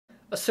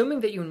Assuming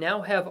that you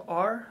now have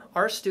R,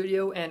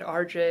 RStudio, and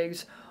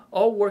RJEGs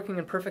all working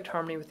in perfect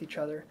harmony with each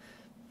other,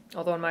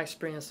 although in my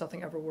experience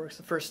nothing ever works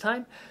the first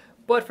time,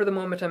 but for the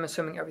moment I'm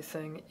assuming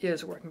everything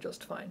is working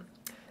just fine.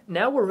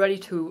 Now we're ready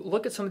to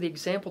look at some of the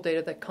example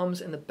data that comes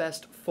in the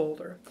BEST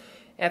folder.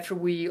 After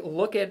we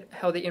look at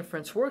how the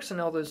inference works and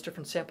all those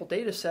different sample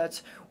data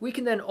sets, we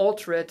can then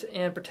alter it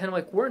and pretend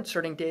like we're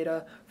inserting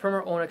data from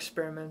our own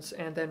experiments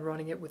and then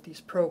running it with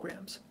these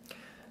programs.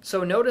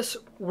 So notice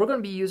we're going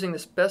to be using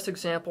this BEST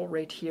example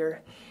right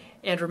here,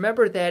 and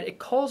remember that it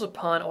calls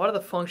upon a lot of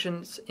the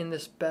functions in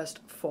this BEST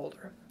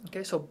folder.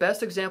 Okay, so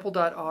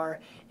bestexample.r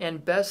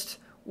and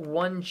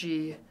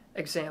best1g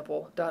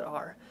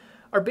example.r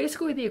are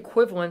basically the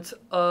equivalent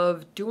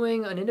of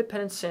doing an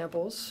independent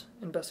samples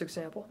in BEST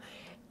example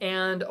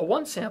and a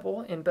one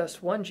sample in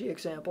best1g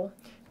example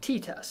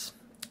t-tests,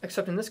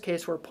 except in this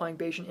case we're applying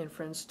Bayesian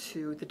inference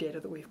to the data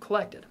that we've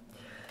collected.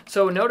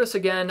 So notice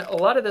again, a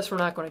lot of this we're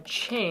not going to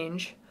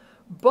change,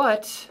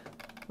 but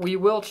we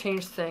will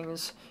change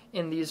things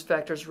in these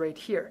vectors right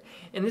here.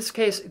 In this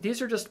case,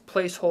 these are just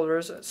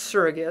placeholders,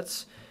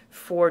 surrogates,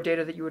 for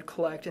data that you would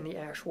collect in the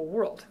actual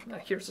world. Now,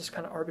 here's this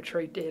kind of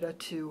arbitrary data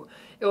to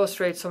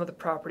illustrate some of the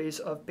properties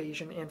of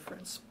Bayesian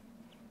inference.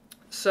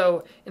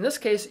 So in this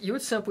case, you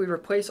would simply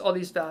replace all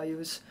these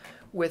values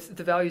with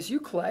the values you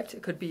collect.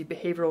 It could be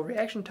behavioral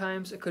reaction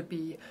times, it could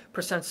be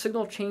percent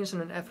signal change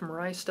in an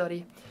fMRI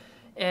study,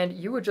 and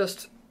you would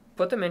just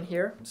put them in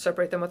here,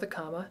 separate them with a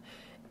comma,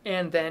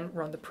 and then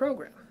run the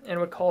program. And it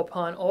would call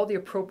upon all the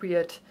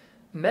appropriate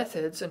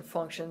methods and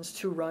functions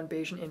to run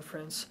Bayesian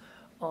inference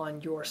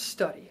on your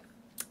study.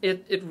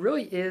 It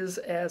really is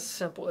as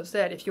simple as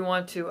that. If you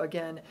want to,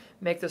 again,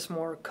 make this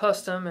more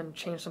custom and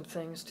change some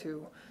things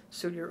to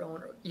suit your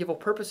own evil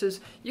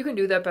purposes, you can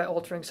do that by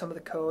altering some of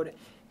the code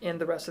in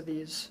the rest of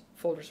these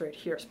folders right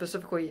here,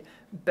 specifically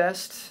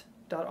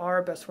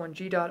best.r,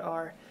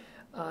 best1g.r,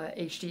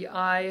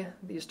 HDI,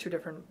 these two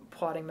different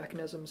plotting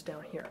mechanisms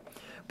down here.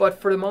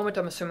 But for the moment,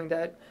 I'm assuming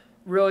that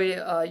really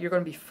you're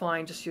going to be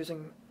fine just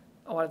using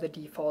a lot of the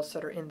defaults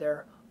that are in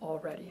there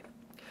already.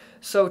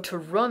 So to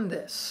run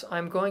this,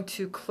 I'm going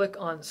to click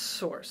on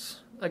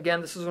source.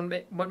 Again, this is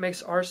what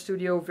makes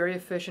RStudio very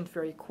efficient,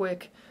 very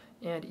quick,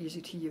 and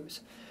easy to use.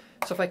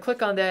 So if I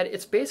click on that,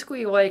 it's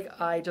basically like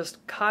I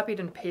just copied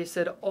and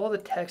pasted all the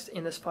text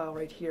in this file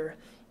right here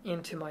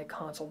into my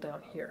console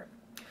down here.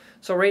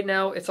 So right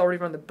now, it's already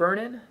run the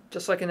burn-in,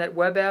 just like in that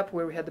web app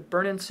where we had the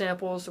burn-in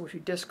samples, which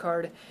we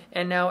discard,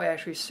 and now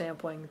actually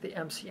sampling the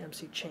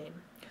MC-MC chain.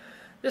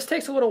 This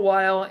takes a little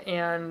while,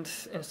 and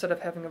instead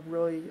of having a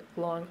really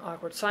long,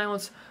 awkward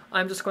silence,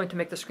 I'm just going to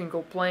make the screen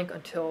go blank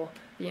until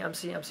the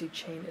MC-MC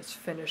chain is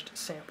finished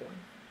sampling.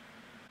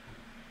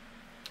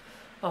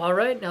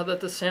 Alright, now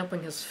that the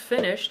sampling has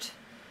finished,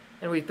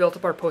 and we've built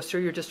up our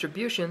posterior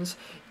distributions,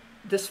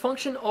 this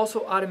function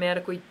also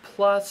automatically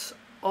plots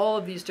all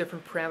of these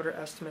different parameter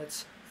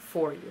estimates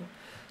for you.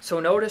 So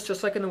notice,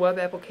 just like in the web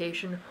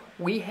application,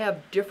 we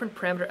have different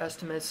parameter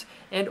estimates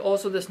and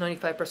also this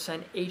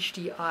 95%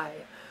 HDI,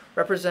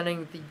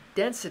 representing the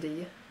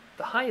density,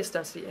 the highest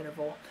density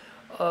interval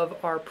of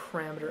our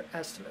parameter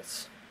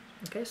estimates.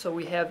 Okay, so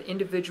we have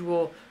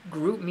individual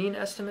group mean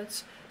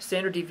estimates,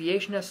 standard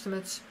deviation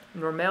estimates,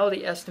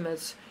 normality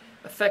estimates,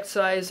 effect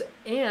size,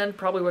 and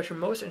probably what you're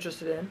most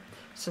interested in,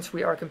 since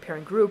we are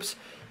comparing groups,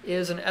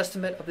 is an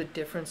estimate of the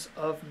difference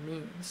of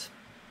means.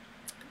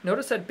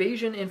 Notice that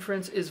Bayesian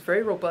inference is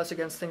very robust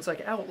against things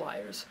like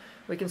outliers.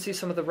 We can see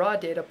some of the raw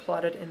data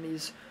plotted in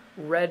these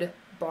red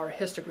bar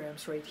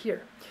histograms right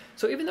here.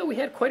 So even though we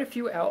had quite a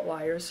few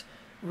outliers,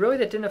 really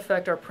that didn't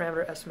affect our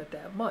parameter estimate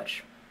that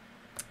much.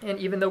 And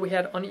even though we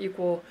had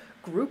unequal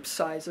group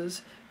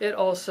sizes, it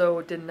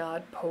also did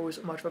not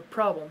pose much of a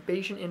problem.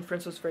 Bayesian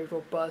inference was very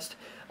robust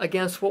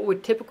against what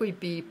would typically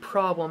be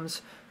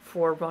problems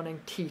for running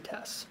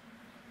t-tests.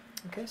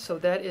 Okay, so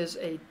that is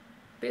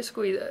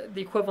basically the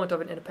equivalent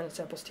of an independent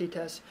samples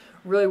t-test.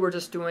 Really, we're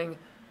just doing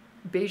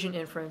Bayesian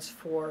inference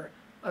for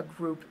a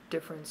group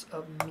difference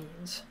of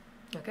means.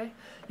 Okay,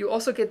 you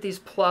also get these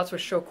plots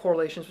which show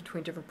correlations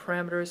between different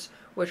parameters,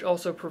 which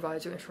also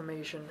provides you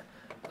information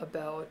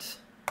about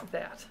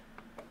that.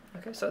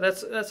 Okay, so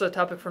that's a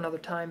topic for another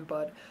time,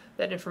 but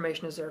that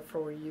information is there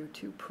for you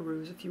to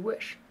peruse if you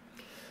wish.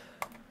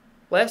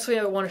 Lastly,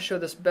 I want to show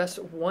this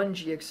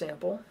best1g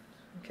example.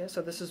 Okay,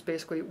 so this is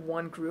basically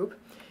one group.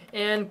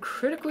 And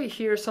critically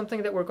here,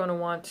 something that we're going to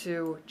want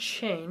to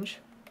change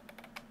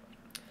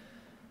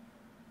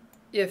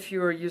if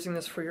you're using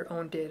this for your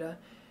own data,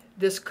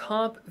 this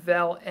comp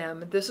val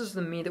m, this is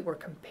the mean that we're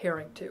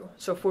comparing to.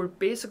 So if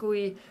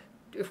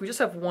we just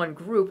have one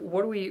group,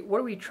 what are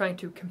we trying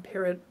to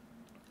compare it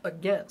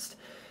against?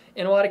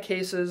 In a lot of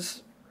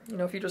cases,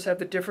 if you just have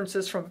the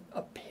differences from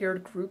a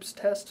paired groups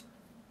test,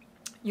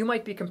 you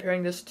might be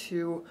comparing this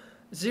to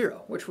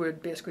 0, which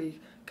would basically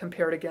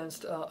compare it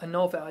against a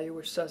null value,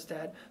 which says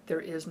that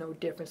there is no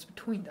difference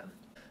between them.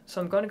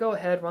 So I'm going to go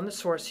ahead, run the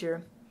source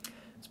here.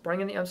 Let's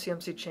bring in the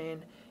MC-MC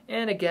chain,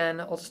 and again,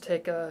 I'll just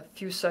take a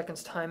few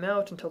seconds time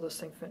out until this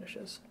thing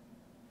finishes.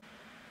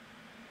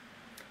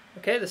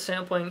 Okay, the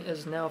sampling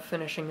is now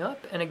finishing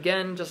up, and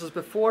again, just as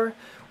before,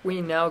 we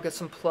now get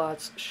some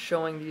plots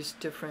showing these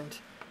different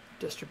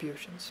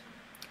distributions.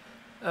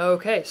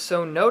 Okay,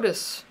 so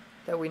notice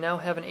that we now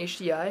have an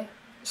HDI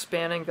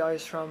spanning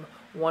values from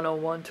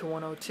 101 to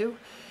 102,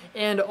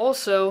 and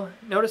also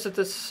notice that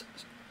this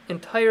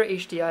entire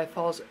HDI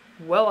falls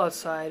well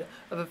outside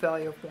of a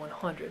value of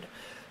 100.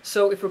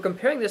 So if we're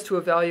comparing this to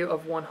a value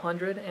of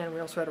 100, and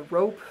we also had a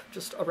rope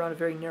just around a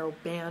very narrow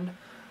band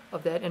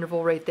of that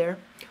interval right there,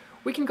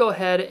 we can go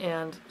ahead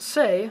and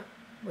say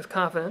with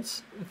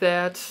confidence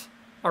that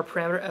our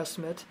parameter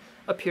estimate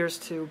appears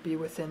to be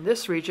within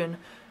this region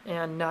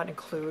and not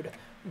include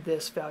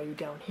this value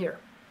down here.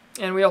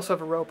 And we also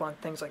have a rope on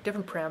things like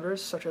different parameters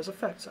such as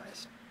effect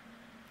size.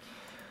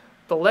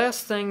 The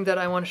last thing that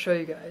I want to show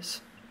you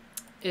guys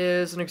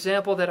is an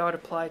example that I would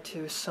apply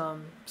to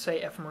some,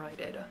 say, fMRI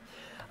data.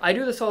 I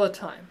do this all the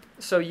time.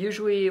 So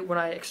usually when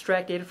I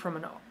extract data from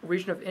a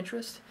region of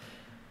interest,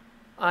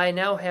 I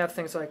now have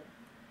things like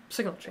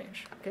signal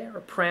change, okay,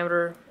 or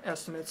parameter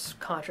estimates,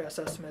 contrast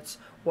estimates,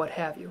 what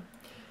have you.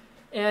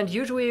 And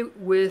usually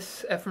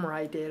with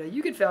fMRI data,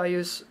 you get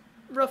values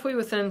roughly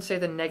within, say,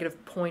 the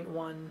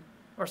 -0.1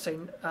 or say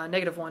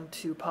 -1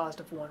 to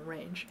 +1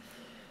 range.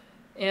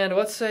 And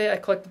let's say I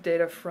collect the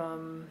data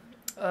from,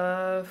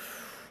 I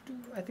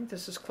think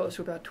this is close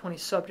to about 20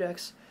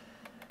 subjects,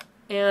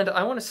 and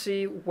I want to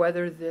see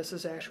whether this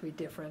is actually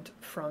different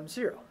from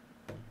 0.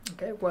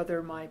 Okay,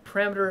 whether my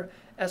parameter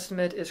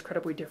estimate is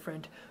credibly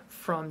different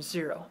from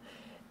 0.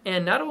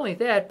 And not only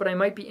that, but I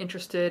might be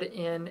interested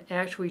in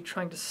actually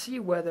trying to see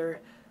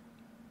whether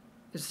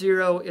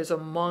 0 is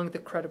among the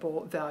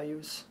credible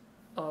values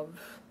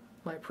of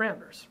my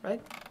parameters,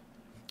 right?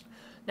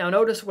 Now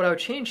notice what I would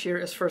change here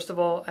is, first of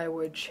all, I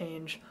would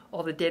change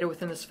all the data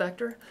within this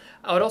vector.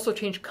 I would also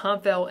change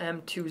compval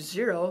m to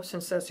 0,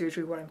 since that's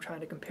usually what I'm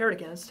trying to compare it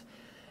against.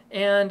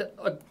 And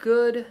a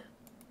good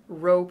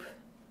rope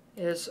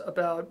is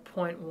about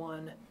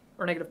 0.1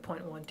 or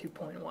 -0.1 to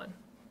 0.1.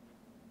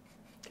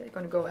 Okay,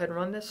 going to go ahead and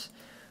run this.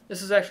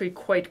 This is actually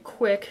quite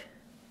quick.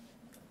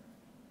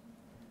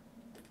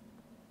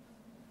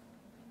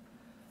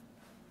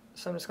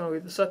 So I'm just going to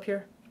leave this up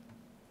here.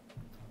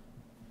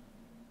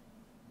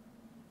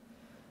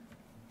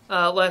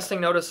 Last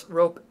thing, notice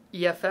rope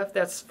EFF,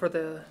 that's for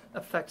the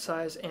effect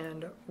size,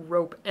 and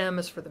rope M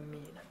is for the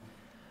mean.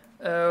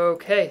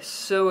 Okay,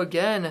 so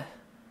again,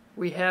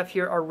 we have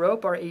here our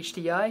rope, our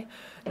HDI.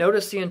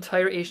 Notice the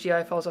entire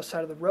HDI falls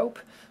outside of the rope,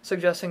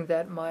 suggesting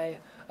that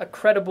a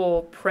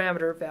credible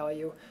parameter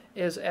value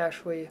is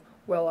actually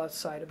well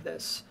outside of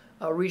this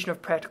region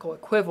of practical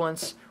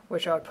equivalence,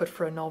 which I would put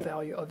for a null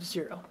value of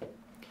 0.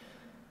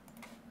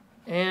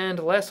 And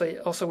lastly,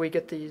 also we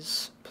get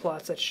these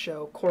plots that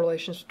show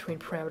correlations between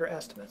parameter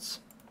estimates.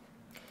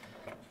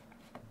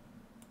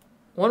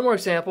 One more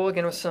example,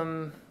 again with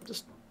some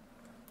just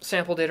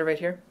sample data right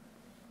here,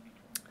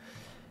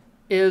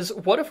 is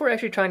what if we're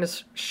actually trying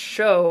to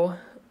show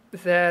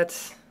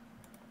that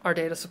our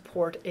data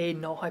support a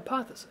null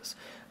hypothesis?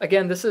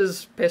 Again, this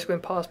is basically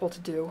impossible to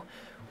do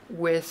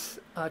with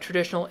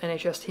traditional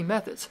NHST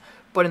methods.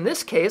 But in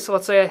this case,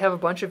 let's say I have a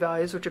bunch of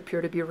values which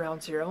appear to be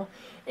around 0,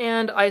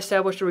 and I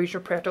established a region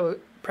of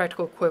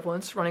practical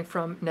equivalence running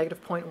from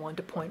 -0.1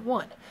 to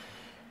 0.1.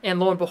 And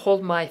lo and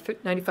behold, my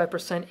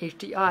 95%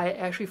 HDI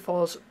actually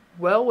falls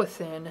well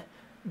within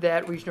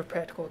that region of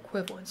practical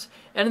equivalence.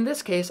 And in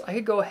this case, I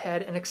could go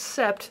ahead and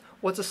accept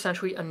what's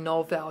essentially a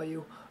null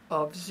value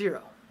of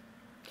 0.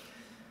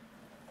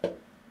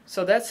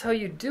 So that's how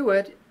you do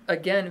it.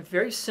 Again,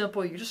 very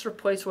simple. You just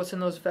replace what's in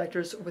those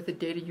vectors with the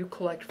data you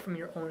collect from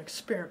your own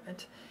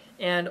experiment.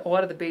 And a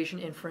lot of the Bayesian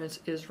inference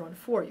is run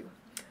for you.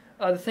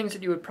 The things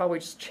that you would probably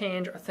just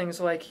change are things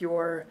like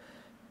your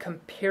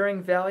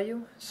comparing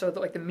value, so that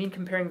like the mean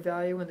comparing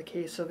value in the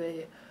case of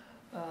a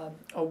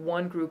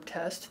one-group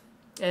test,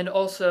 and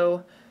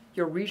also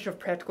your region of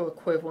practical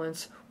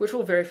equivalence, which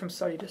will vary from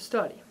study to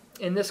study.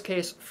 In this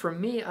case, for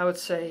me, I would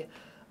say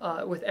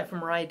with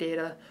fMRI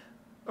data,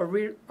 a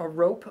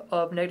rope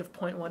of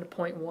 -0.1 to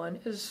 0.1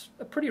 is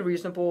a pretty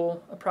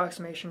reasonable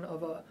approximation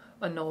of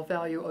a null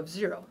value of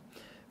 0.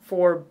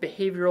 For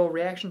behavioral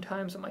reaction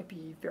times, it might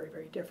be very,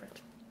 very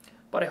different.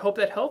 But I hope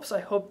that helps. I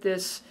hope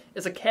this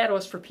is a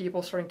catalyst for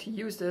people starting to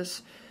use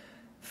this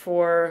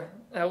for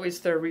at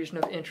least their region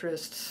of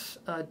interest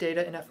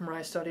data in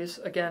fMRI studies.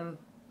 Again,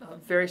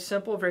 very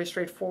simple, very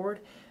straightforward,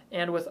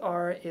 and with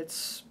R,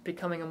 it's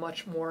becoming a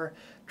much more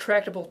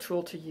tractable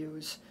tool to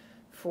use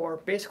for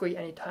basically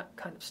any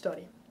kind of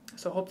study.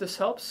 So I hope this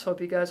helps.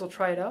 Hope you guys will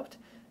try it out,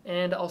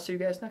 and I'll see you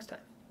guys next time.